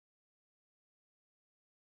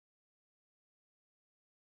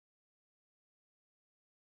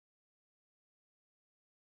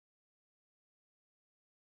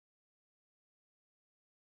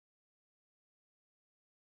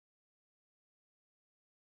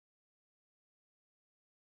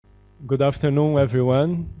Good afternoon,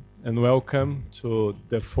 everyone, and welcome to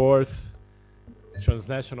the fourth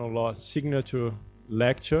Transnational Law Signature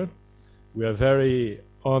Lecture. We are very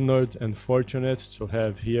honored and fortunate to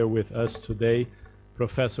have here with us today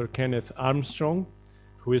Professor Kenneth Armstrong,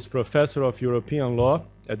 who is Professor of European Law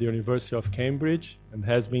at the University of Cambridge and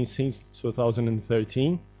has been since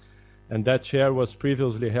 2013, and that chair was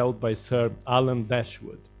previously held by Sir Alan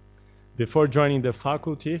Dashwood. Before joining the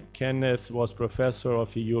faculty, Kenneth was Professor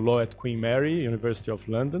of EU Law at Queen Mary, University of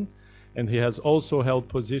London, and he has also held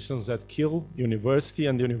positions at Keele University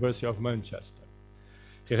and the University of Manchester.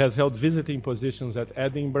 He has held visiting positions at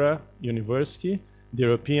Edinburgh University, the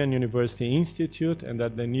European University Institute, and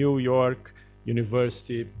at the New York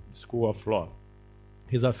University School of Law.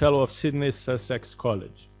 He's a fellow of Sydney Sussex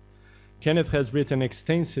College. Kenneth has written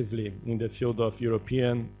extensively in the field of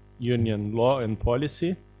European Union law and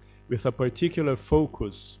policy, with a particular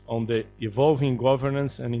focus on the evolving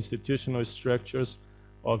governance and institutional structures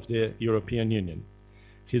of the European Union.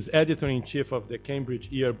 He's editor-in-chief of the Cambridge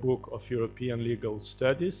Yearbook of European Legal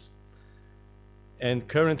Studies, and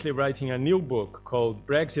currently writing a new book called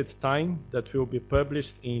Brexit Time that will be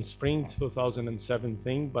published in spring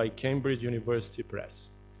 2017 by Cambridge University Press.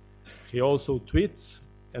 He also tweets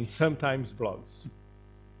and sometimes blogs.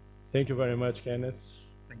 Thank you very much, Kenneth.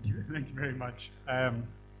 Thank you very much.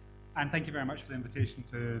 And thank you very much for the invitation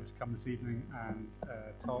to come this evening and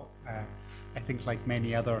talk. I think, like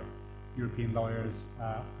many other European lawyers,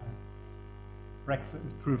 Brexit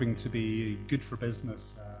is proving to be good for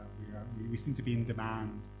business. We seem to be in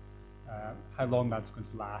demand. How long that's going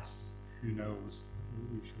to last, who knows?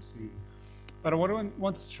 We shall see. But what I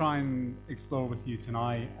want to try and explore with you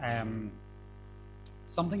tonight,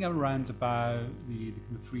 something around about the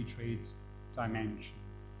kind of free trade dimension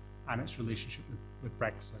and its relationship with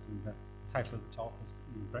Brexit, and the title of the talk is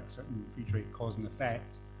Brexit and Free Trade Cause and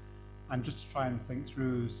Effect, and just to try and think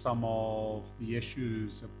through some of the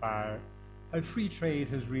issues about how free trade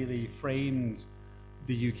has really framed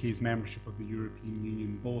the UK's membership of the European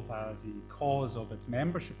Union, both as a cause of its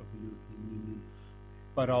membership of the European Union,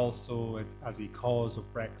 but also as a cause of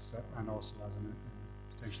Brexit and also as a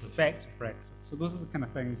potential effect of Brexit. So those are the kind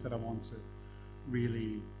of things that I want to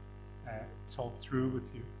really talk through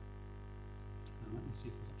with you. Let me see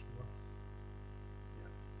if this actually works.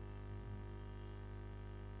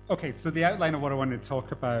 Yeah. Okay, so the outline of what I want to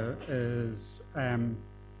talk about is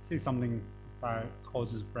say something about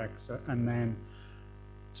causes of Brexit, and then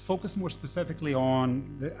to focus more specifically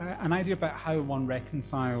on an idea about how one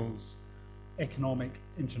reconciles economic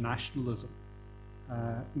internationalism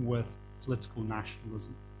with political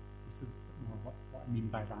nationalism. This is a bit more what I mean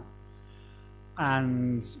by that.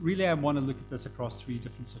 And really, I want to look at this across three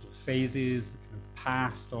different sort of phases: the kind of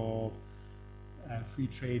past of free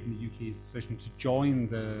trade and the UK's decision to join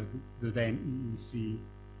the then EEC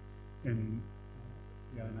in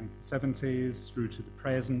the early 1970s through to the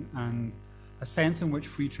present, and a sense in which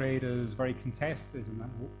free trade is very contested, and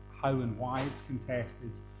how and why it's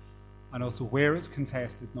contested, and also where it's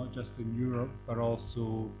contested, not just in Europe, but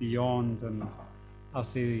also beyond. And I'll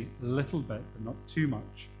say a little bit, but not too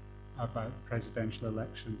much, about presidential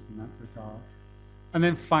elections in that regard. And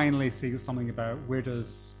then finally say something about where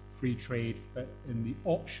does free trade fit in the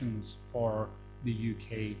options for the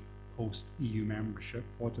UK post-EU membership.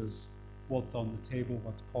 What's on the table,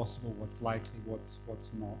 what's possible, what's likely, what's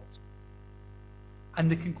not. And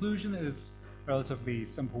the conclusion is a relatively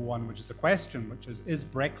simple one, which is a question, which is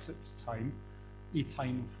Brexit time a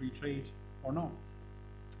time of free trade or not?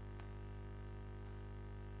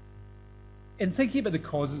 In thinking about the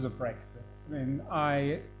causes of Brexit, I mean,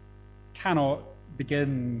 I cannot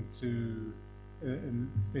begin to,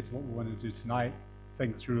 in the space of what we want to do tonight,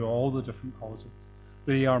 think through all the different causes.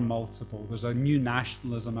 They are multiple. There's a new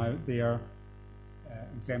nationalism out there,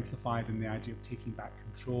 exemplified in the idea of taking back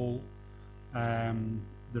control.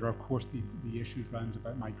 There are, of course, the issues around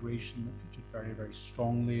about migration that featured very, very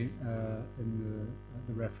strongly in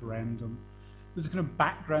the referendum. There's a kind of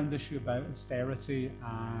background issue about austerity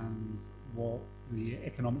and what the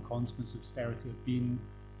economic consequences of austerity have been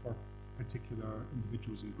for particular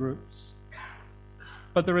individuals and groups.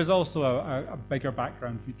 But there is also a bigger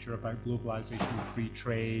background feature about globalization and free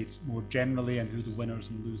trade more generally, and who the winners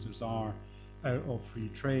and losers are out of free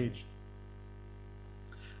trade.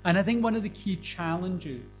 And I think one of the key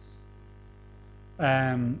challenges is,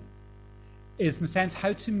 in a sense,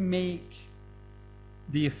 how to make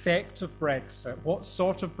the effect of Brexit, what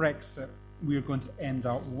sort of Brexit we are going to end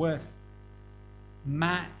up with,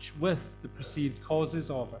 match with the perceived causes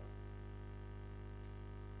of it.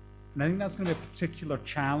 And I think that's going to be a particular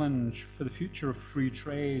challenge for the future of free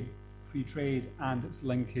trade free trade and its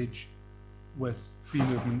linkage with free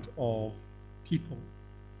movement of people.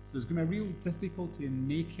 So there's going to be a real difficulty in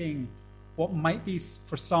making what might be,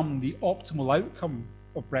 for some, the optimal outcome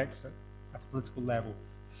of Brexit at a political level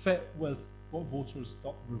fit with what voters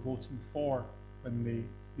were voting for when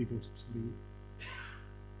they voted to leave.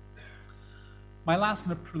 My last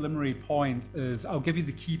kind of preliminary point is I'll give you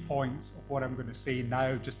the key points of what I'm going to say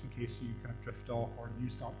now, just in case you kind of drift off or you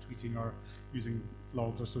start tweeting or using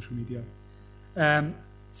blogs or social media.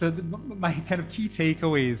 So my kind of key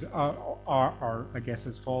takeaways are, I guess,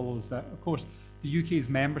 as follows. That, of course, the UK's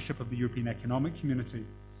membership of the European Economic Community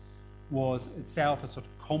was itself a sort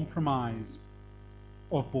of compromise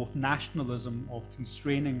of both nationalism, of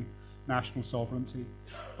constraining national sovereignty,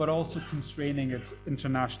 but also constraining its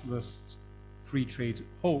internationalist free trade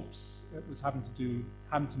hopes. It was having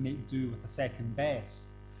to make do with a second best,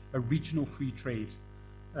 a regional free trade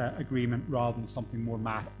agreement rather than something more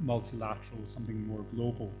multilateral, something more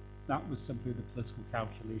global. That was simply the political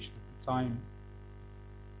calculation at the time.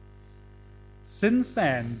 Since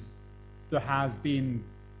then, there has been,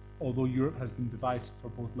 although Europe has been divisive for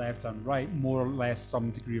both left and right, more or less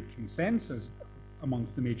some degree of consensus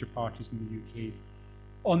amongst the major parties in the UK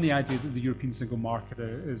on the idea that the European single market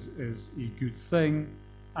is a good thing,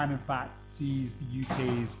 and in fact sees the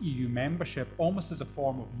UK's EU membership almost as a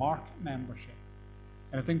form of market membership.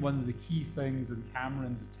 And I think one of the key things in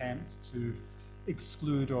Cameron's attempt to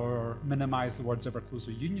exclude or minimise the words ever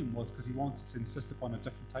closer union was because he wanted to insist upon a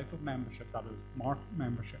different type of membership, that is market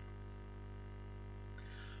membership.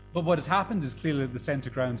 But what has happened is clearly the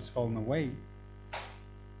centre ground has fallen away,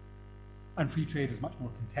 and free trade is much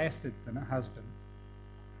more contested than it has been.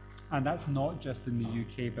 And that's not just in the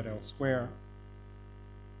UK but elsewhere.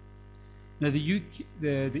 Now the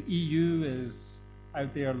EU is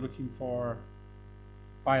out there looking for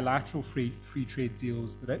bilateral free trade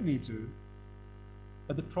deals that it may do,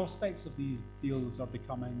 but the prospects of these deals are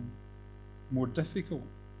becoming more difficult.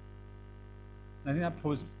 And I think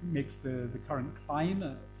that makes the current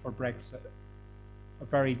climate for Brexit a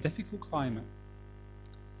very difficult climate.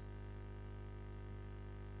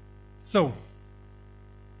 So,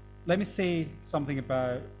 let me say something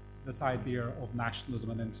about this idea of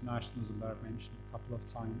nationalism and internationalism that I've mentioned a couple of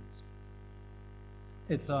times.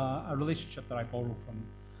 It's a relationship that I borrow from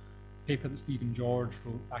a paper that Stephen George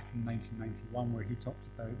wrote back in 1991, where he talked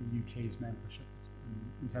about the UK's membership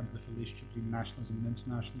in terms of the relationship between nationalism and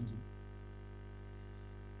internationalism.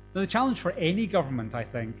 Now, the challenge for any government, I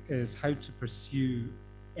think, is how to pursue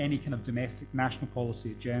any kind of domestic national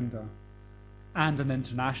policy agenda and an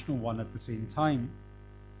international one at the same time.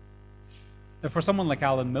 Now, for someone like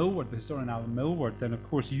Alan Milward, the historian Alan Milward, then of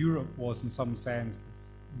course Europe was in some sense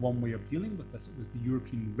one way of dealing with this. It was the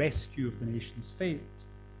European rescue of the nation state.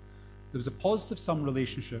 There was a positive sum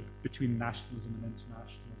relationship between nationalism and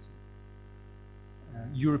internationalism.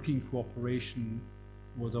 European cooperation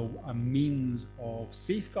was a means of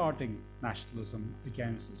safeguarding nationalism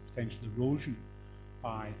against its potential erosion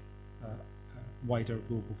by wider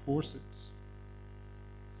global forces.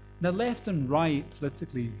 Now, left and right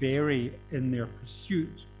politically vary in their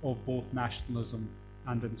pursuit of both nationalism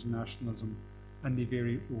and internationalism, and they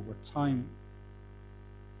vary over time.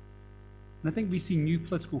 And I think we see new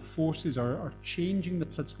political forces are changing the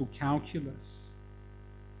political calculus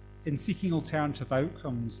in seeking alternative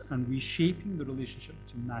outcomes and reshaping the relationship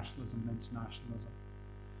between nationalism and internationalism.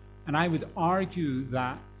 And I would argue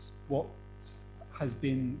that what has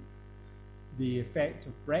been the effect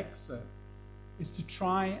of Brexit is to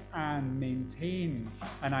try and maintain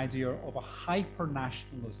an idea of a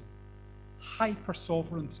hyper-nationalism,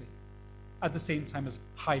 hyper-sovereignty, at the same time as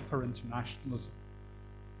hyper-internationalism.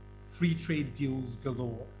 Free trade deals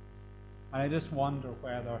galore. And I just wonder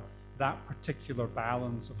whether that particular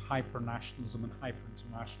balance of hyper-nationalism and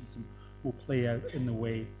hyper-internationalism will play out in the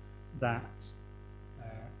way that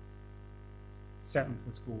certain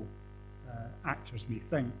political actors may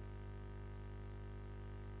think.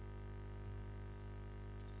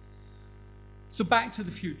 So back to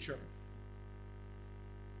the future.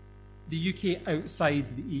 The UK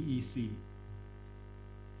outside the EEC. Of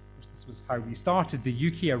course, this was how we started. The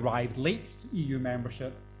UK arrived late to EU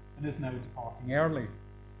membership and is now departing early.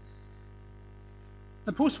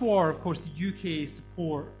 The post-war, of course, the UK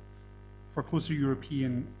support for closer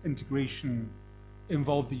European integration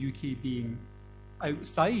involved the UK being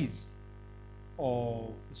outside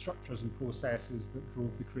of the structures and processes that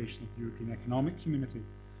drove the creation of the European Economic Community.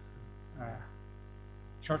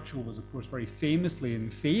 Churchill was, of course, very famously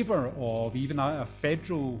in favour of even a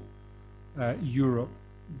federal Europe,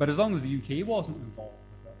 but as long as the UK wasn't involved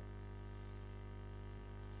with it.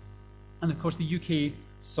 And of course, the UK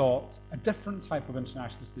sought a different type of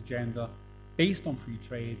internationalist agenda based on free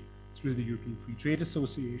trade through the European Free Trade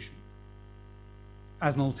Association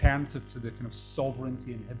as an alternative to the kind of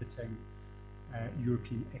sovereignty inhibiting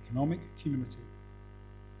European Economic Community.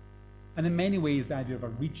 And in many ways, the idea of a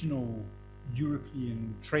regional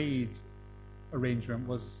European trade arrangement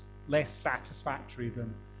was less satisfactory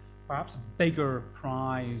than perhaps a bigger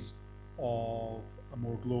prize of a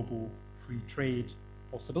more global free trade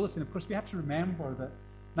possibility. And of course, we have to remember that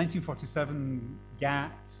 1947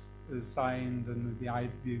 GATT is signed, and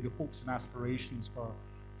the hopes and aspirations for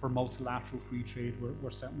multilateral free trade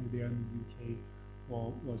were certainly there in the UK,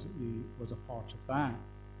 was a part of that.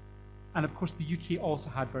 And of course, the UK also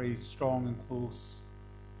had very strong and close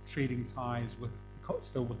trading ties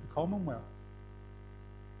still with the Commonwealth.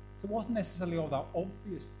 So it wasn't necessarily all that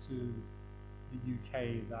obvious to the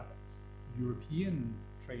UK that European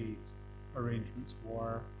trade arrangements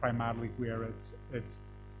were primarily where its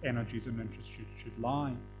energies and interests should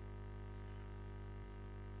lie.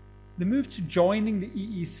 The move to joining the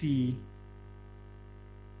EEC,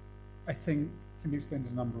 I think, can be explained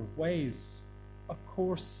in a number of ways. Of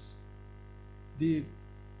course, the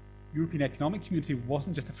European Economic Community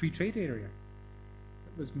wasn't just a free trade area.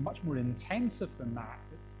 It was much more intensive than that.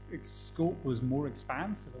 Its scope was more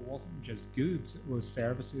expansive. It wasn't just goods, it was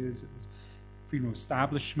services, it was freedom of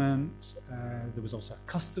establishment, there was also a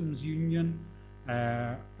customs union,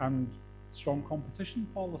 and strong competition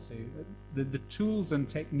policy. The tools and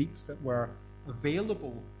techniques that were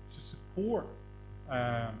available to support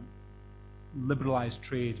liberalized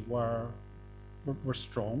trade were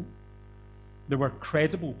strong. There were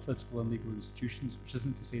credible political and legal institutions, which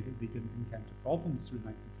isn't to say that they didn't encounter problems through the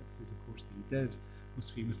 1960s. Of course they did,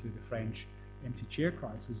 most famously the French empty chair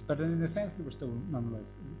crisis, but in a sense they were still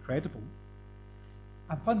nonetheless credible.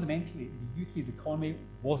 And fundamentally, the UK's economy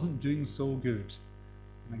wasn't doing so good.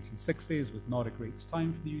 The 1960s was not a great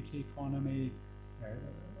time for the UK economy,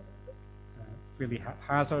 fairly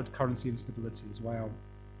haphazard currency instability as well.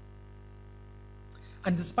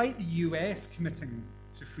 And despite the US committing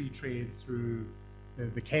to free trade through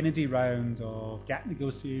the Kennedy round of GATT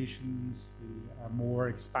negotiations, the more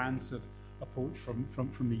expansive approach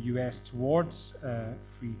from the US towards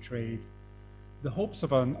free trade, the hopes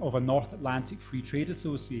of a North Atlantic Free Trade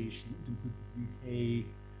Association, that would include the UK,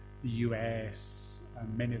 the US,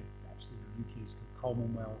 and many of actually the UK's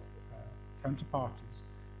Commonwealth counterparties,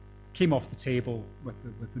 came off the table with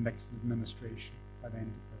the Nixon administration by the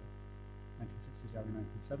end of the 1960s, early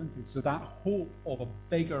 1970s. So that hope of a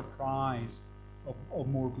bigger prize of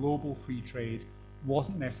more global free trade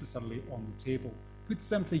wasn't necessarily on the table. Put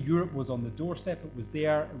simply, Europe was on the doorstep. It was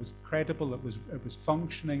there. It was credible. It was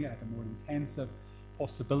functioning. It had a more intensive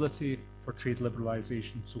possibility for trade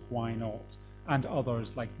liberalisation. So why not? And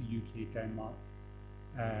others like the UK, Denmark,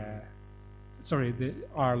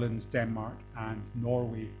 Ireland, Denmark, and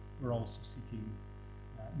Norway were also seeking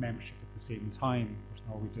membership at the same time. Of course,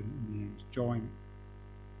 Norway didn't in the end join.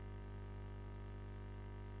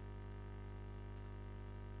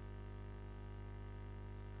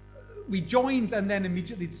 We joined and then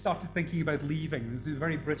immediately started thinking about leaving. This is a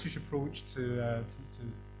very British approach to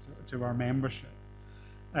our membership.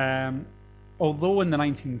 Although in the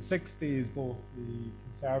 1960s, both the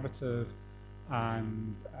Conservative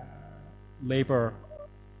and Labour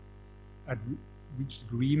had reached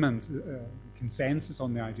agreement, consensus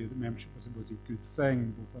on the idea that membership was a good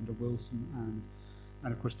thing, both under Wilson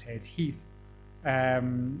and of course Ted Heath.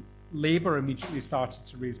 Labour immediately started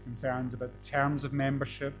to raise concerns about the terms of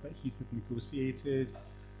membership that Heath had negotiated,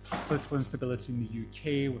 political instability in the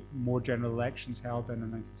UK, with more general elections held then in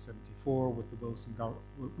 1974, with the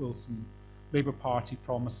Wilson Labour Party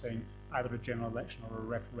promising either a general election or a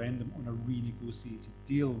referendum on a renegotiated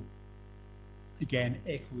deal. Again,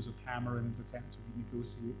 echoes of Cameron's attempt to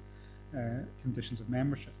renegotiate conditions of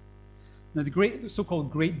membership. Now, the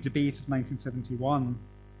so-called Great Debate of 1971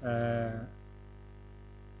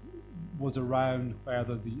 was around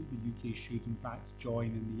whether the UK should in fact join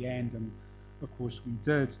in the end, and of course we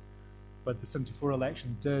did. But the 74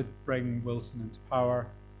 election did bring Wilson into power,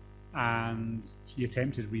 and he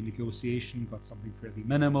attempted renegotiation, got something fairly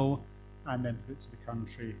minimal, and then put it to the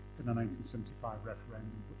country in a 1975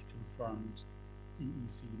 referendum which confirmed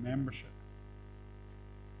EEC membership.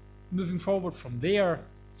 Moving forward from there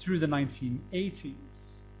through the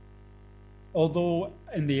 1980s, although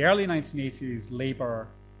in the early 1980s Labour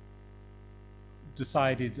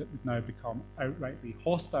decided it would now become outrightly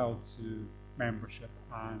hostile to membership,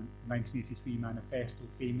 and the 1983 manifesto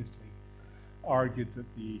famously argued that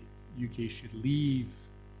the UK should leave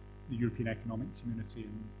the European Economic Community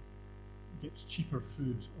and get cheaper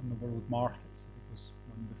food on the world markets. I think was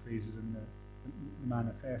one of the phrases in the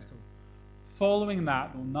manifesto. Following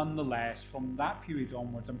that, though, nonetheless, from that period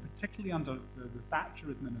onwards, and particularly under the Thatcher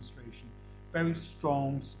administration, very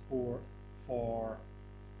strong support for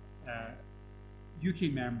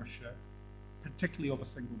UK membership, particularly of a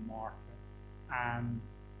single market, and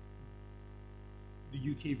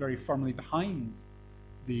the UK very firmly behind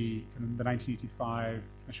the 1985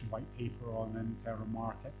 Commission White Paper on an internal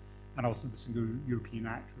market, and also the Single European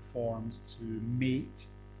Act reforms to make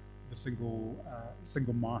the single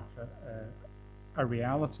market a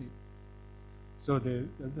reality. So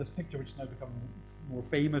this picture, which has now become more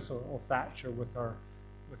famous, of Thatcher with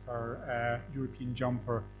her European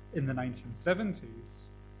jumper in the 1970s,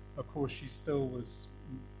 of course, she still was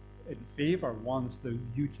in favour once the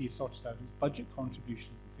UK sorted out its budget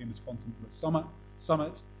contributions, the famous Fontainebleau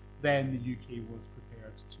summit. Then the UK was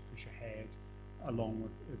prepared to push ahead along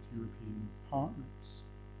with its European partners.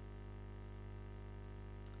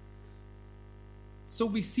 So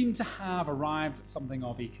we seem to have arrived at something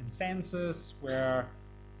of a consensus where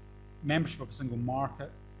membership of a single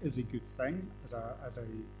market is a good thing as a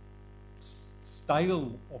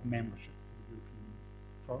style of membership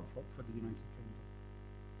for the United Kingdom.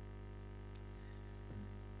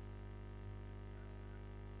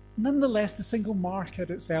 Nonetheless, the single market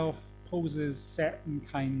itself poses certain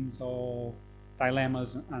kinds of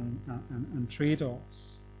dilemmas and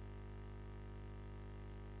trade-offs.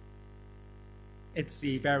 It's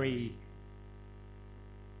a very,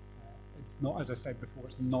 it's not, as I said before,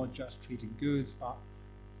 it's not just trading goods, but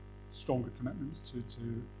stronger commitments to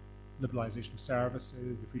liberalisation of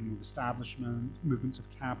services, the freedom of establishment, movements of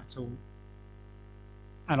capital,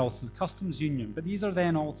 and also the customs union. But these are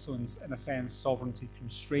then also, in a sense, sovereignty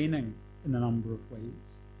constraining in a number of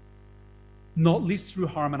ways, not least through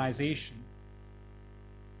harmonisation.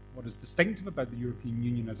 What is distinctive about the European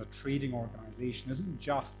Union as a trading organisation isn't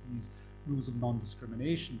just these rules of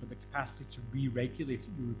non-discrimination, but the capacity to re-regulate at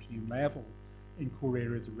European level in core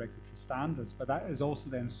areas of regulatory standards. But that is also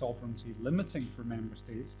then sovereignty limiting for member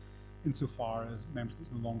states, insofar as member states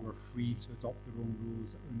no longer are free to adopt their own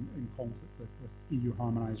rules in conflict with EU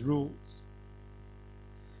harmonised rules.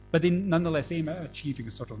 But they nonetheless aim at achieving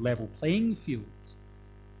a sort of level playing field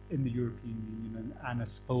in the European Union, and I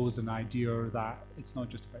suppose an idea that it's not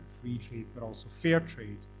just about free trade, but also fair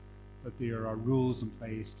trade, that there are rules in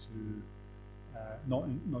place to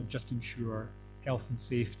not just ensure health and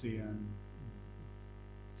safety and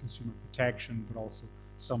consumer protection, but also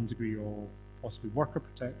some degree of possibly worker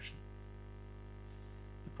protection.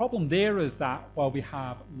 The problem there is that while we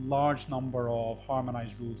have a large number of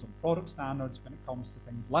harmonised rules on product standards when it comes to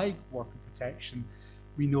things like worker protection,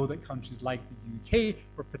 we know that countries like the UK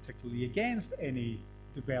were particularly against any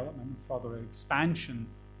development and further expansion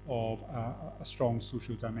of a strong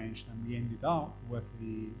social dimension, and we ended up with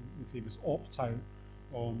the famous opt-out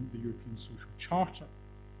on the European Social Charter.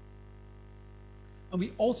 And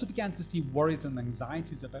we also began to see worries and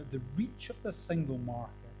anxieties about the reach of the single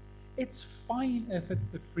market. It's fine if it's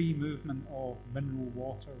the free movement of mineral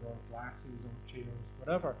water or glasses or chairs,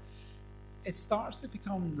 whatever. It starts to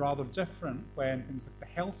become rather different when things like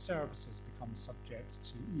the health services become subject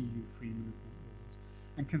to EU free movement rules,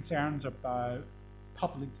 and concerns about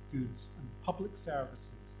public goods and public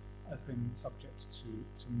services as being subject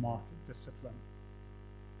to market discipline.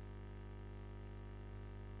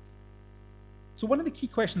 So one of the key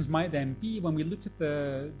questions might then be, when we look at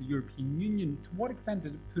the European Union, to what extent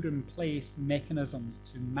did it put in place mechanisms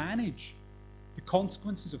to manage the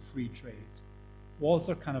consequences of free trade? Was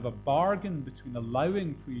there kind of a bargain between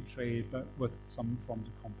allowing free trade but with some forms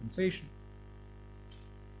of compensation?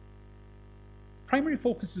 Primary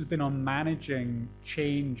focus has been on managing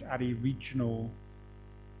change at a regional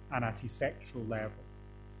and at a sectoral level.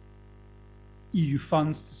 EU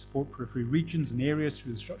funds to support periphery regions and areas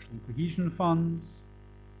through the structural and cohesion funds.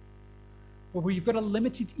 But where you've got a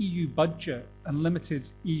limited EU budget and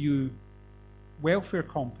limited EU welfare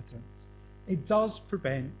competence, it does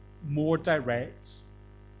prevent more direct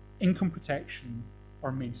income protection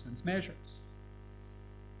or maintenance measures.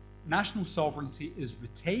 National sovereignty is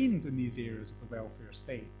retained in these areas of the welfare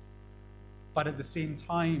state, but at the same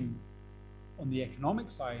time, on the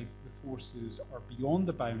economic side, the forces are beyond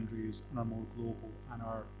the boundaries and are more global and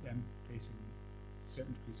are then placing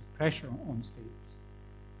certain degrees of pressure on states.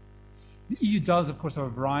 The EU does, of course, have a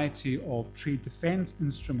variety of trade defence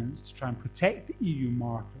instruments to try and protect the EU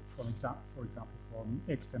market, for example, from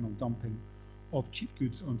external dumping of cheap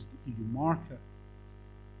goods onto the EU market.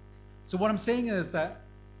 So what I'm saying is that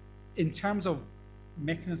in terms of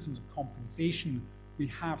mechanisms of compensation, we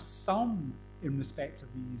have some in respect of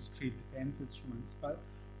these trade defence instruments, but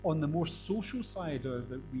On the more social side,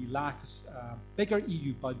 that we lack a bigger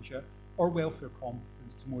EU budget or welfare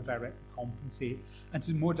competence to more directly compensate, and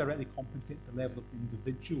to more directly compensate at the level of the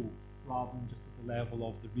individual rather than just at the level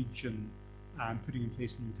of the region, and putting in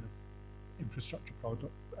place new kind of infrastructure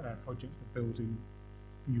projects like building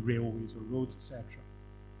new railways or roads, etc.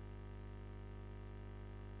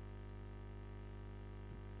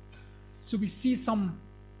 So we see some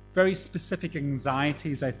very specific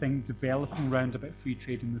anxieties, I think, developing around about free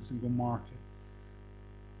trade in the single market.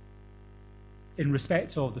 In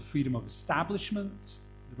respect of the freedom of establishment,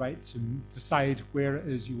 the right to decide where it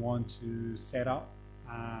is you want to set up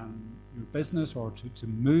your business or to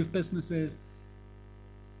move businesses.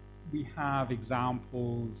 We have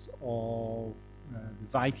examples of the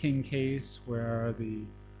Viking case where the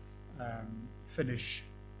Finnish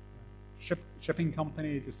shipping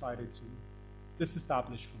company decided to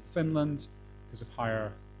disestablish from Finland because of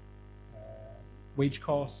higher wage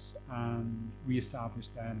costs and re-establish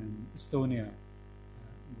then in Estonia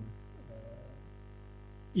with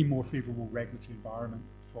a more favorable regulatory environment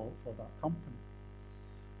for that company.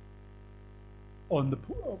 On the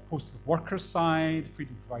postal of workers side,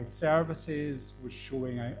 freedom to provide services was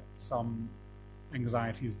showing out some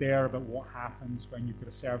anxieties there about what happens when you've got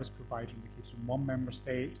a service provider located in one member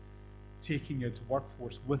state, taking its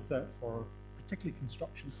workforce with it for particularly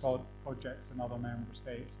construction projects in other member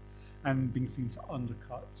states, and being seen to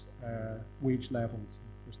undercut wage levels.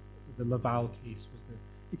 The Laval case was the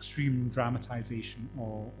extreme dramatization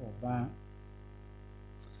of that.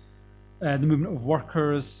 The movement of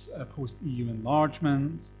workers post-EU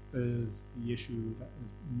enlargement is the issue that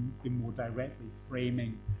has been more directly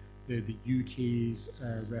framing the UK's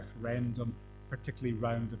referendum, particularly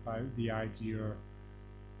round about the idea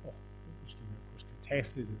of, which can be of course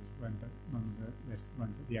contested, round about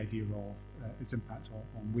the idea of its impact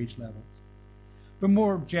on wage levels. But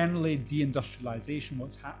more generally, deindustrialization,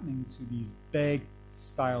 what's happening to these big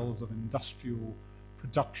styles of industrial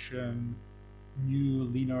production, new,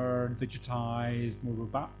 leaner, digitized, more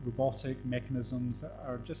robotic mechanisms that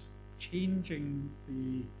are just changing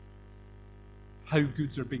how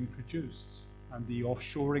goods are being produced, and the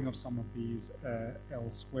offshoring of some of these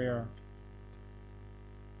elsewhere.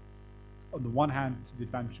 On the one hand, to the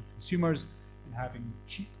advantage of consumers in having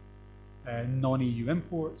cheap non-EU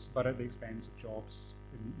imports, but at the expense of jobs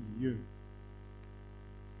in the EU.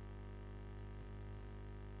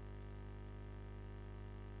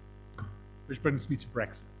 Which brings me to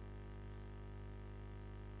Brexit.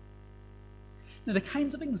 Now, the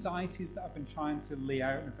kinds of anxieties that I've been trying to lay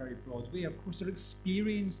out in a very broad way, of course, are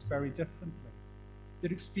experienced very differently.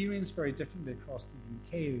 They're experienced very differently across the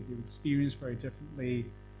UK. They're experienced very differently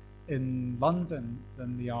in London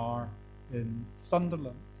than they are in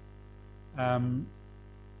Sunderland.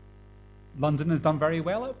 London has done very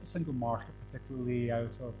well out of the single market, particularly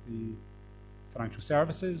out of the financial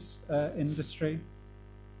services industry.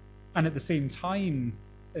 And at the same time,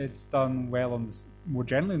 it's done well on more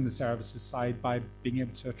generally in the services side by being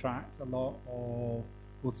able to attract a lot of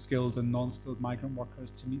both skilled and non-skilled migrant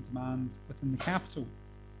workers to meet demand within the capital.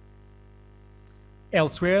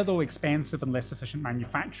 Elsewhere, though, expensive and less efficient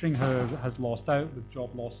manufacturing has lost out with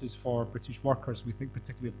job losses for British workers. We think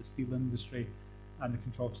particularly of the steel industry and the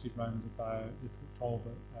controversy around about the Port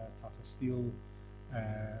Talbot Tata Steel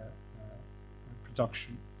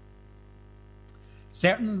production.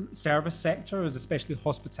 Certain service sectors, especially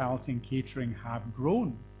hospitality and catering, have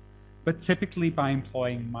grown, but typically by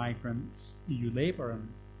employing migrant EU labour. And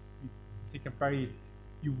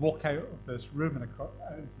you walk out of this room and out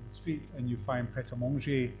into the street, and you find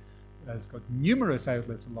Pret-a-Manger has got numerous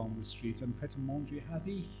outlets along the street, and Pret-a-Manger has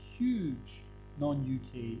a huge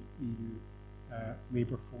non-UK EU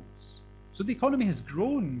labour force. So the economy has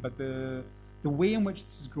grown, but the way in which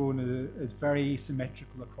this has grown is very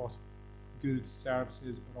symmetrical across goods,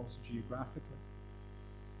 services, but also geographically.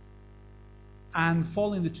 And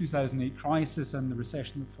following the 2008 crisis and the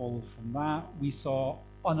recession that followed from that, we saw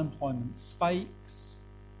unemployment spikes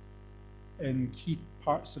in key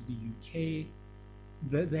parts of the UK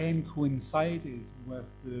that then coincided with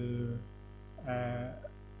the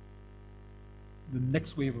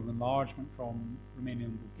next wave of enlargement from Romania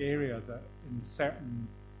and Bulgaria, that in certain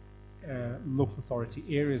local authority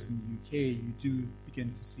areas in the UK, you do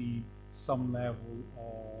begin to see some level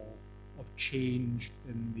of change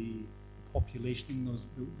in the population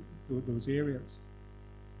in those areas.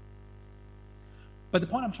 But the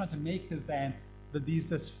point I'm trying to make is then that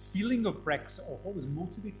this feeling of Brexit, or what was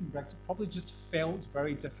motivating Brexit, probably just felt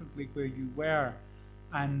very differently where you were.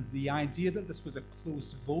 And the idea that this was a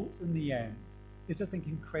close vote in the end is, I think,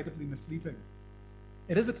 incredibly misleading.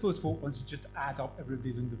 It is a close vote once you just add up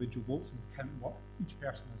everybody's individual votes and count what each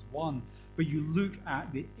person has won. But you look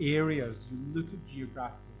at the areas, you look at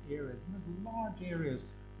geographical areas, and there's large areas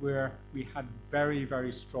where we had very,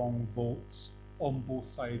 very strong votes on both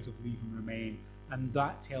sides of Leave and Remain. And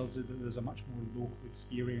that tells you that there's a much more local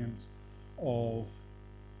experience of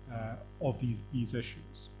these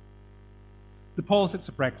issues. The politics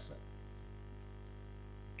of Brexit.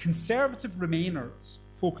 Conservative Remainers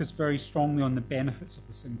focused very strongly on the benefits of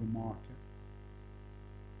the single market,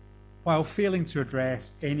 while failing to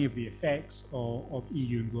address any of the effects of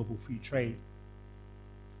EU and global free trade.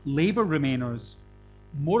 Labour Remainers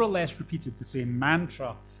more or less repeated the same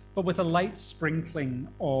mantra, but with a light sprinkling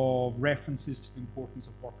of references to the importance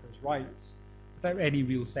of workers' rights, without any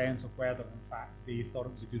real sense of whether, in fact, they thought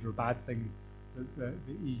it was a good or bad thing that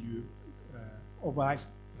the EU, without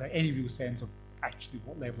any real sense of actually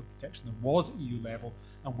what level of protection there was at EU level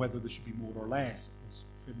and whether there should be more or less. It was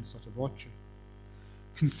fairly sotto voce.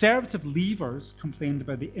 Conservative Leavers complained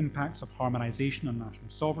about the impacts of harmonisation on national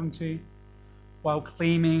sovereignty, while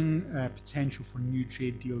claiming potential for new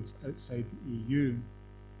trade deals outside the EU.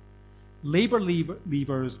 Labour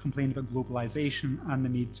Leavers complained about globalisation and the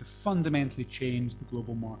need to fundamentally change the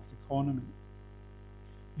global market economy.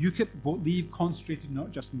 UKIP Vote Leave concentrated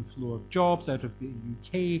not just on the flow of jobs out of the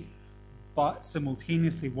UK, but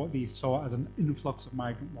simultaneously what they saw as an influx of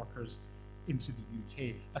migrant workers into the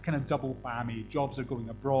UK. A kind of double whammy. Jobs are going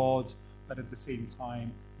abroad, but at the same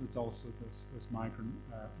time, there's also this migrant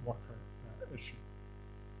worker issue.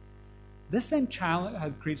 This then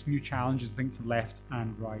creates new challenges, I think, for left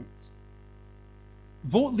and right.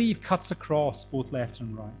 Vote Leave cuts across both left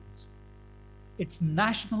and right. Its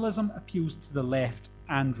nationalism appeals to the left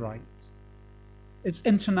and right. Its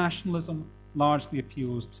internationalism largely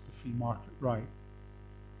appeals to the free market right.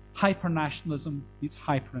 Hyper-nationalism meets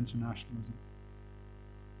hyper-internationalism.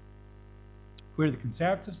 Where are the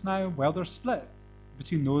Conservatives now? Well, they're split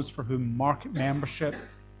between those for whom market membership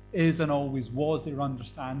is and always was their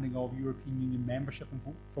understanding of European Union membership and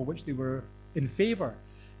for which they were in favour.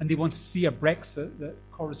 And they want to see a Brexit that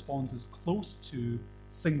corresponds as close to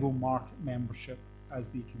single market membership as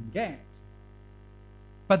they can get.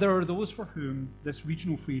 But there are those for whom this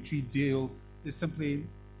regional free trade deal is simply,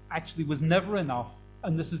 actually was never enough,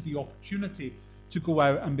 and this is the opportunity to go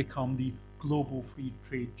out and become the global free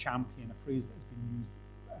trade champion, a phrase that has been used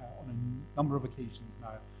on a number of occasions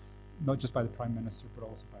now, not just by the Prime Minister, but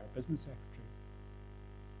also by our Business Secretary.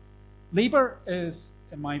 Labour is,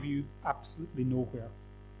 in my view, absolutely nowhere.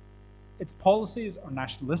 Its policies are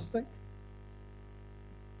nationalistic,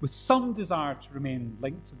 with some desire to remain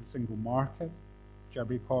linked to the single market.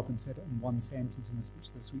 Jeremy Corbyn said it in one sentence in a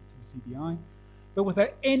speech this week to the CBI, but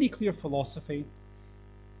without any clear philosophy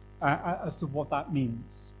as to what that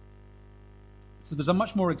means. So there's a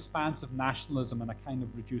much more expansive nationalism and a kind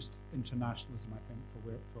of reduced internationalism, I think, for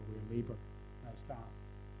where Labour now stands.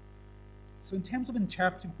 So in terms of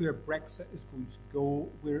interpreting where Brexit is going to go,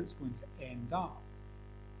 where it's going to end up,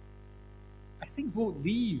 I think Vote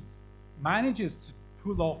Leave manages to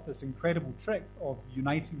pull off this incredible trick of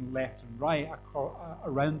uniting left and right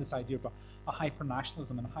around this idea of a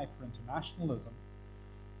hyper-nationalism and a hyper-internationalism.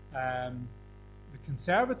 The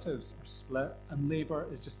Conservatives are split, and Labour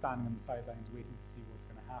is just standing on the sidelines waiting to see what's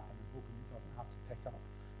going to happen and hoping it doesn't have to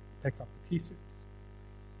pick up the pieces.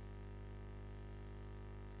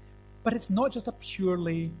 But it's not just a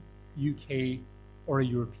purely UK or a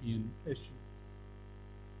European issue.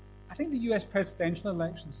 I think the US presidential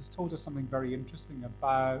elections has told us something very interesting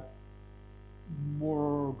about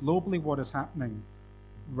more globally what is happening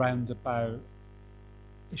round about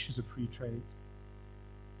issues of free trade.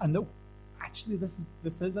 And that actually this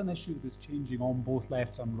is an issue that is changing on both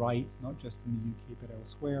left and right, not just in the UK but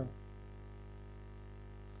elsewhere.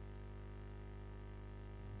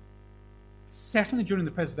 Certainly during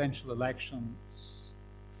the presidential elections,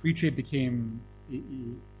 free trade became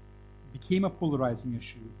a polarizing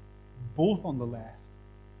issue, both on the left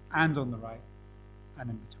and on the right, and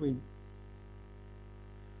in between.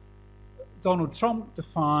 Donald Trump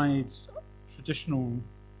defied traditional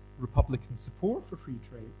Republican support for free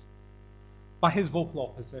trade by his vocal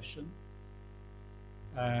opposition,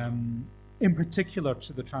 in particular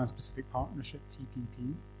to the Trans-Pacific Partnership,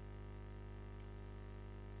 TPP.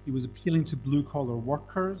 He was appealing to blue-collar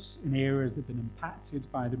workers in areas that have been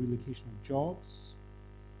impacted by the relocation of jobs.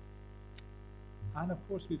 And of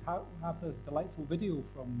course, we have this delightful video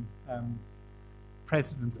from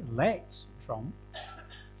President-elect Trump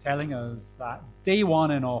telling us that day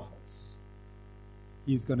one in office,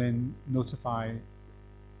 he's going to notify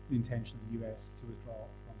the intention of the US to withdraw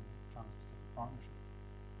from the Trans-Pacific Partnership.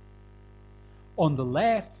 On the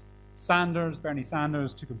left, Bernie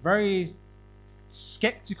Sanders, took a very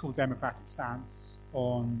skeptical democratic stance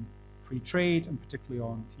on free trade and particularly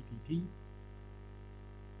on TPP.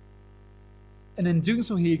 And in doing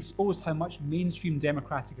so, he exposed how much mainstream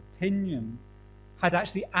democratic opinion had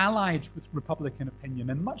actually allied with Republican opinion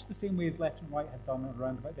in much the same way as left and right had done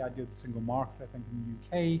around about the idea of the single market, I think, in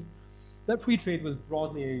the UK, that free trade was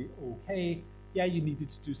broadly okay. Yeah, you needed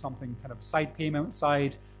to do something kind of side payment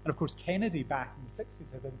side. And of course, Kennedy back in the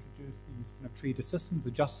 60s had introduced these kind of trade assistance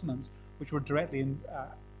adjustments, which were directed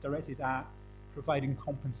at providing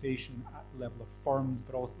compensation at the level of firms,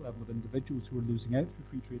 but also at the level of individuals who were losing out through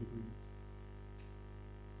free trade agreements.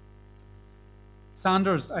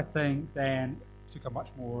 Sanders, I think, then took a much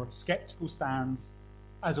more skeptical stance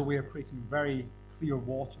as a way of creating very clear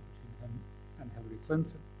water between him and Hillary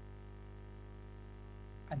Clinton.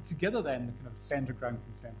 And together then, the kind of center ground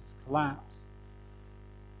consensus collapsed.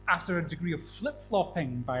 After a degree of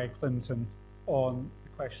flip-flopping by Clinton on the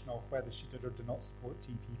question of whether she did or did not support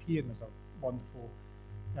TPP, and there's a wonderful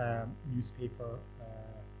newspaper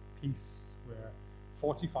piece where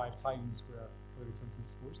 45 times where Hillary Clinton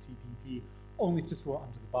supports TPP, only to throw it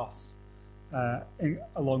under the bus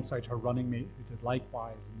alongside her running mate who did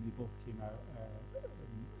likewise, and they both came out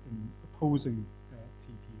in opposing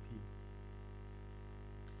TPP.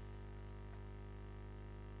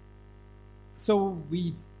 So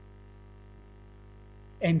we've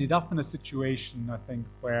ended up in a situation, I think,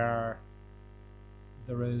 where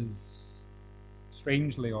there is,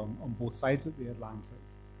 strangely on both sides of the Atlantic,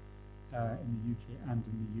 in the UK and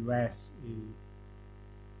in the US,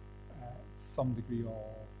 some degree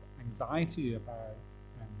of anxiety about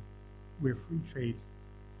where free trade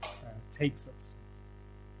takes us.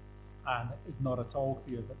 And it's not at all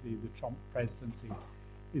clear that the Trump presidency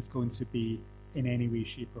is going to be in any way,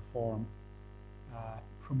 shape or form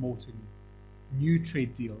promoting new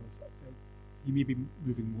trade deals. You may be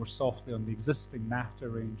moving more softly on the existing NAFTA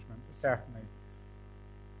arrangement, but certainly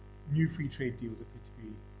new free trade deals appear to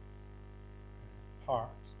be part.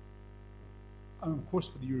 And of course,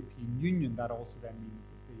 for the European Union, that also then means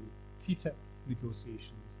that the TTIP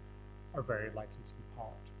negotiations are very likely to be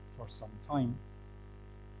part for some time.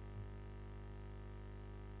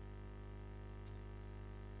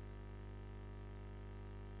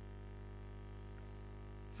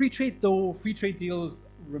 Free trade deals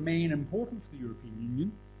remain important for the European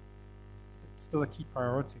Union. It's still a key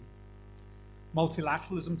priority.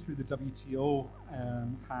 Multilateralism through the WTO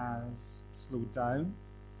has slowed down,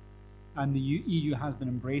 and the EU has been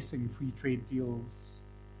embracing free trade deals,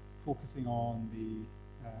 focusing on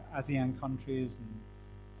the ASEAN countries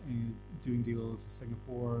and doing deals with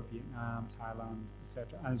Singapore, Vietnam, Thailand,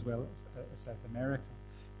 etc., as well as South America.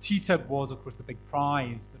 TTIP was, of course, the big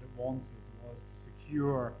prize that it wanted, was to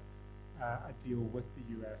secure a deal with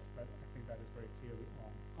the US, but I think that is very clearly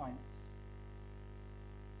on ice.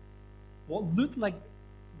 What looked like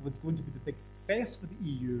was going to be the big success for the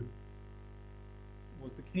EU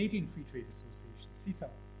was the Canadian Free Trade Association, CETA.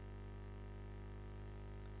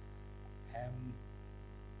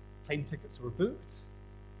 Plane tickets were booked,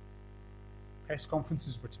 press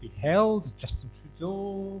conferences were to be held, Justin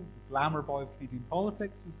Trudeau, the glamour boy of Canadian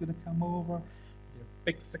politics, was going to come over, a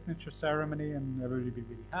big signature ceremony, and everybody would be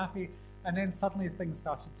really happy. And then suddenly things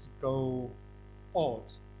started to go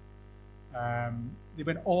odd. They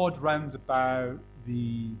went odd round about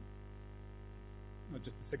not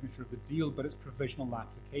just the signature of the deal, but its provisional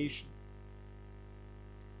application.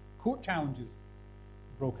 Court challenges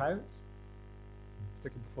broke out,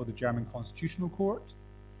 particularly before the German Constitutional Court,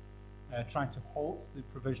 trying to halt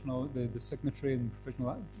the signatory and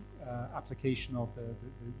provisional application of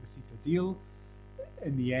the CETA deal.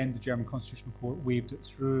 In the end, the German Constitutional Court waved it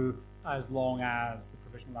through as long as the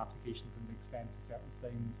provisional application didn't extend to certain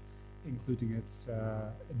things, including its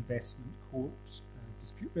investment court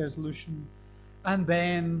dispute resolution. And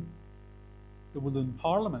then the Walloon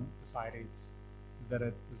Parliament decided that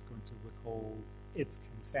it was going to withhold its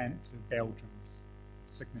consent to Belgium's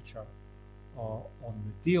signature on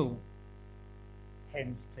the deal.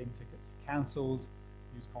 Hence, plane tickets cancelled,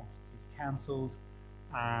 news conferences cancelled,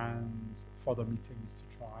 and further meetings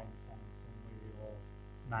to try and find some way of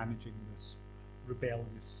managing this rebellious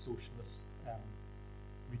socialist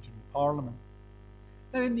regional parliament.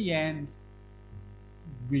 Now, in the end,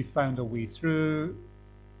 we found a way through,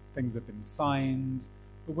 things have been signed,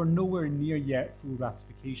 but we're nowhere near yet full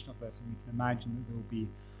ratification of this, and we can imagine that there will be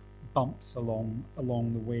bumps along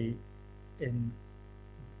the way in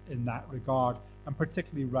that regard, and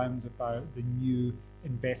particularly round about the new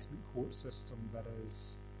investment court system that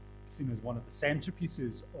is seen as one of the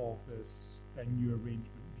centerpieces of this new arrangement,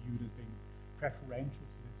 viewed as being preferential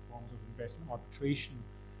to the forms of investment arbitration,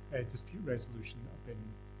 dispute resolution that have been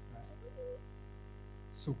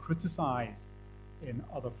so criticised in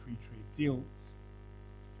other free trade deals.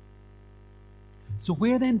 So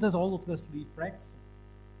where then does all of this leave Brexit?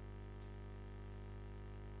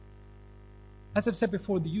 As I've said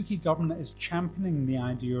before, the UK government is championing the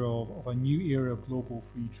idea of a new era of global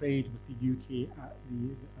free trade with the UK at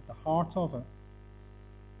the heart of it.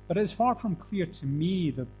 But it's far from clear to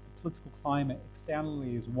me that the political climate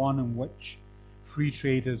externally is one in which free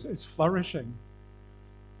trade is flourishing.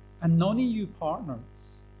 And non-EU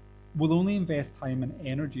partners will only invest time and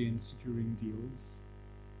energy in securing deals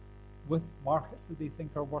with markets that they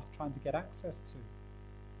think are worth trying to get access to.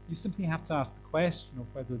 You simply have to ask the question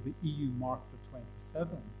of whether the EU market of 27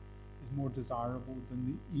 is more desirable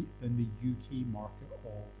than the UK market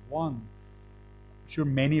of 1. I'm sure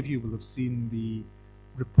many of you will have seen the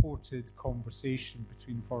reported conversation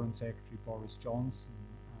between Foreign Secretary Boris Johnson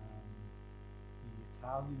and the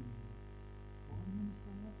Italian Foreign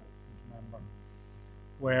Minister, was it? I can't remember.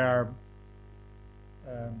 Where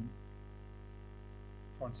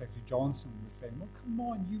Foreign Secretary Johnson was saying, well, come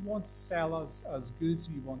on, you want to sell us goods,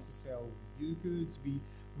 we want to sell you goods,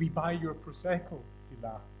 we buy your Prosecco, he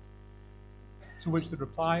laughed. To which the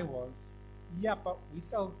reply was, yeah, but we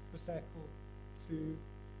sell Prosecco to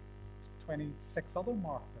 26 other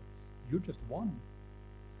markets. You're just one.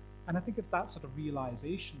 And I think it's that sort of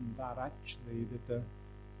realization that actually that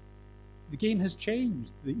the game has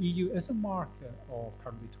changed. The EU is a market of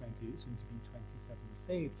currently 28, soon to be 27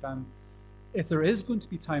 states. And if there is going to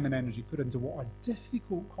be time and energy put into what are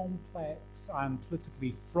difficult, complex, and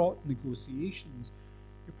politically fraught negotiations,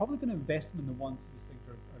 you're probably going to invest them in the ones that you think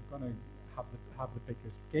are going to have the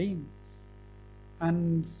biggest gains.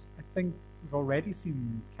 And I think we've already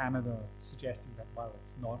seen Canada suggesting that while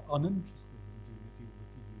it's not uninterested in doing a deal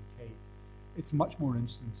with the UK, it's much more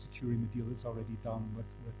interested in securing the deal it's already done with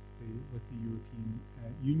the European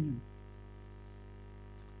Union.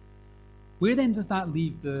 Where then does that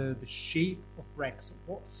leave the shape of Brexit?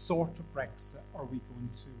 What sort of Brexit are we going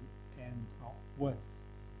to end up with?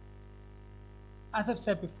 As I've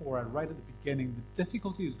said before, right at the beginning, the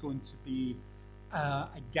difficulty is going to be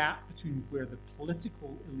a gap between where the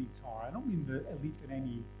political elite are. I don't mean the elite in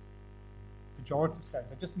any pejorative sense.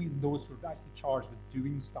 I just mean those who are actually charged with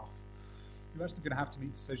doing stuff. You're actually going to have to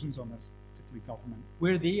make decisions on this, particularly government,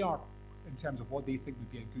 where they are in terms of what they think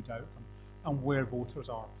would be a good outcome and where voters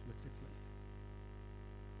are politically.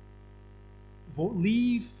 Vote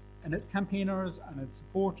Leave and its campaigners and its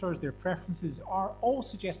supporters, their preferences are all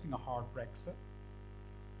suggesting a hard Brexit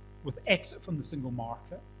with exit from the single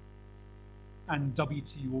market and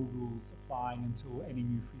WTO rules applying until any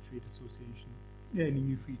new free trade association, any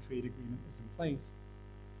new free trade agreement is in place.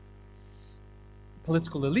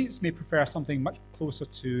 Political elites may prefer something much closer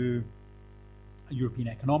to a European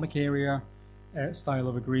Economic Area style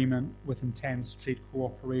of agreement with intense trade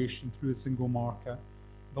cooperation through a single market,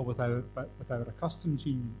 but without a customs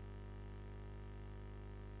union.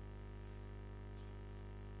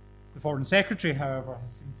 The Foreign Secretary, however,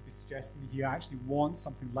 has seemed to be suggesting that he actually wants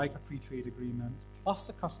something like a free trade agreement plus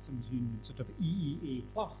a customs union, sort of EEA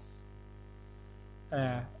plus,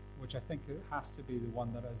 which I think it has to be the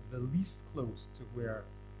one that is the least close to where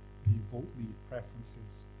the Vote Leave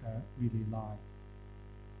preferences really lie.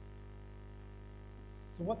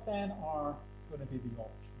 So what then are going to be the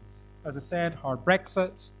options? As I've said, hard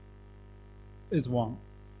Brexit is one.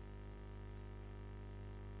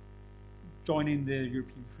 Joining the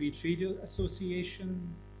European Free Trade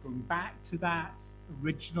Association, going back to that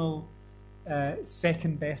original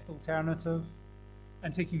second best alternative,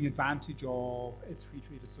 and taking advantage of its free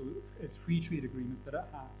trade agreements that it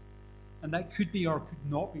has. And that could be or could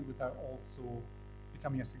not be without also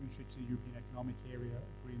becoming a signatory to the European Economic Area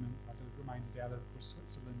Agreement. As I was reminded earlier, of course,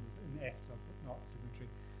 Switzerland is in EFTA, but not a signatory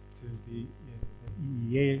to the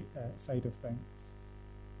EEA side of things.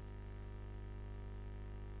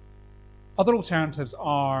 Other alternatives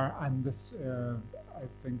are, and this I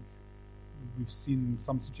think we've seen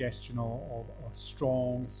some suggestion of a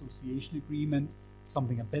strong association agreement,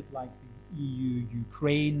 something a bit like the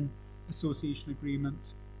EU-Ukraine association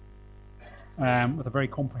agreement, with a very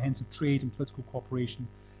comprehensive trade and political cooperation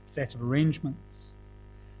set of arrangements.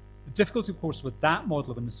 The difficulty, of course, with that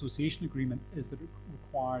model of an association agreement is that it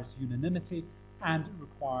requires unanimity and it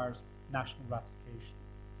requires national ratification,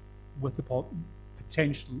 with the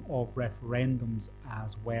potential of referendums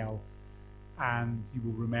as well. And you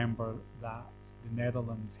will remember that the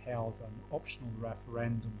Netherlands held an optional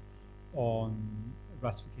referendum on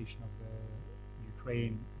ratification of the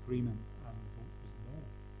Ukraine agreement, and the vote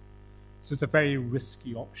was So it's a very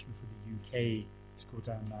risky option for the UK to go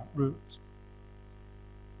down that route.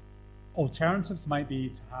 Alternatives might be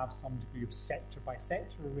to have some degree of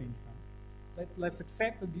sector-by-sector arrangement. Let's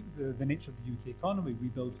accept the nature of the UK economy. We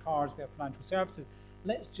build cars, we have financial services.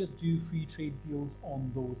 Let's just do free trade deals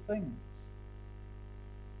on those things.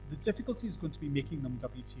 The difficulty is going to be making them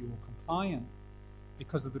WTO compliant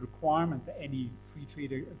because of the requirement that any free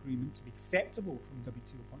trade agreement to be acceptable from a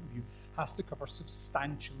WTO point of view has to cover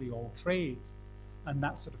substantially all trade. And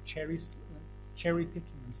that sort of cherry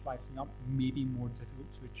picking and slicing up may be more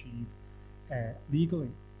difficult to achieve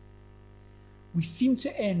legally. We seem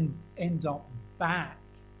to end up back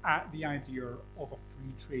at the idea of a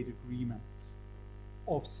free trade agreement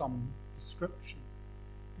of some description.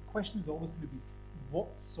 The question is always going to be, what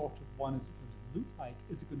sort of one is it going to look like?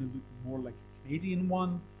 Is it going to look more like a Canadian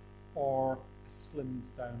one or a slimmed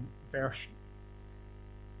down version?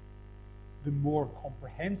 The more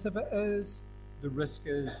comprehensive it is, the risk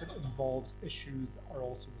is that it involves issues that are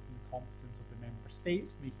also within the competence of the member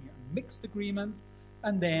states, making it a mixed agreement,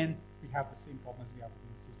 and then we have the same problem as we have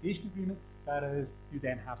with the association agreement. That is, you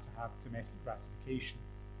then have to have domestic ratification.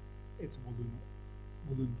 It's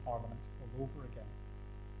Walloon Parliament all over again.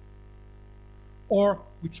 Or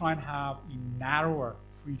we try and have a narrower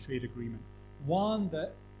free trade agreement, one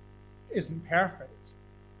that isn't perfect,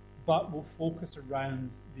 but will focus around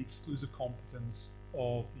the exclusive competence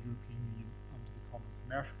of the European Union under the Common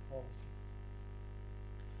Commercial Policy.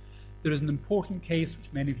 There is an important case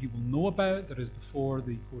which many of you will know about that is before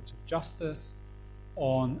the Court of Justice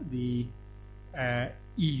on the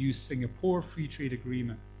EU-Singapore Free Trade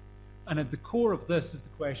Agreement. And at the core of this is the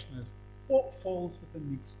question is, what falls within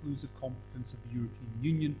the exclusive competence of the European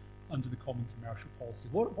Union under the Common Commercial Policy?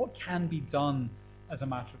 What can be done as a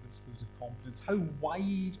matter of exclusive competence? How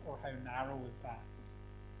wide or how narrow is that?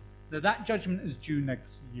 Now, that judgment is due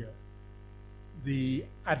next year. The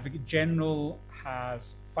Advocate General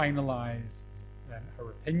has finalised her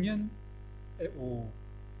opinion. It will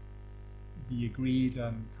be agreed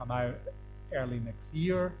and come out early next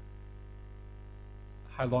year.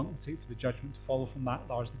 How long it will take for the judgment to follow from that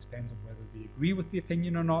largely depends on whether they agree with the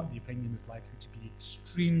opinion or not. The opinion is likely to be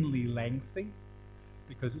extremely lengthy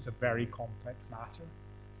because it's a very complex matter.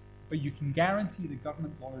 But you can guarantee the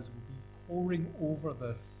government lawyers will be poring over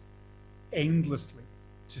this endlessly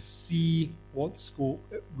to see what scope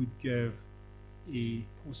it would give a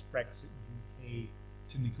post-Brexit UK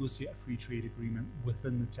to negotiate a free trade agreement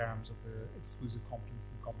within the terms of the exclusive competence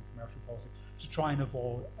of the Common Commercial Policy to try and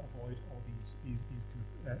avoid all these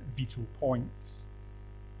kind of veto points.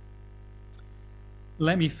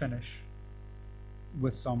 Let me finish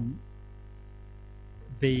with some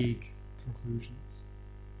vague conclusions.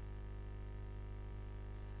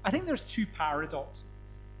 I think there's two paradoxes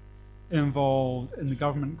involved in the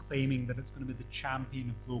government claiming that it's going to be the champion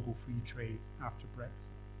of global free trade after Brexit.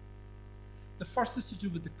 The first is to do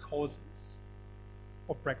with the causes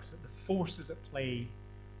of Brexit, the forces at play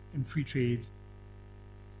in free trade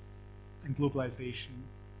and globalization,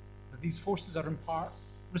 that these forces are in part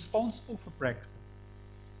responsible for Brexit.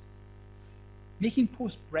 Making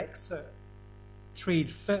post-Brexit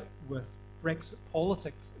trade fit with Brexit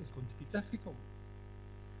politics is going to be difficult.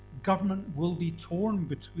 Government will be torn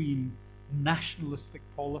between nationalistic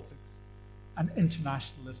politics and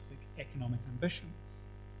internationalistic economic ambitions.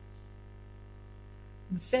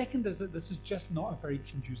 And the second is that this is just not a very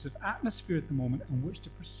conducive atmosphere at the moment in which to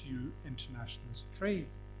pursue internationalist trade.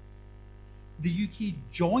 The UK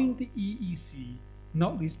joined the EEC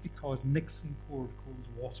not least because Nixon poured cold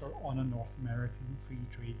water on a North American free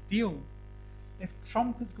trade deal. If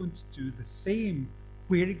Trump is going to do the same,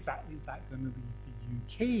 where exactly is that going to leave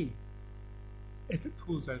the UK? If it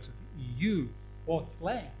pulls out of the EU, what's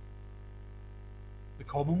left? The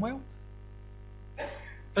Commonwealth?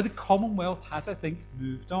 But the Commonwealth has, I think,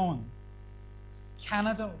 moved on.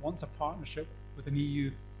 Canada wants a partnership with an EU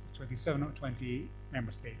of 27 or 28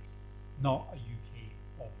 member states, not a UK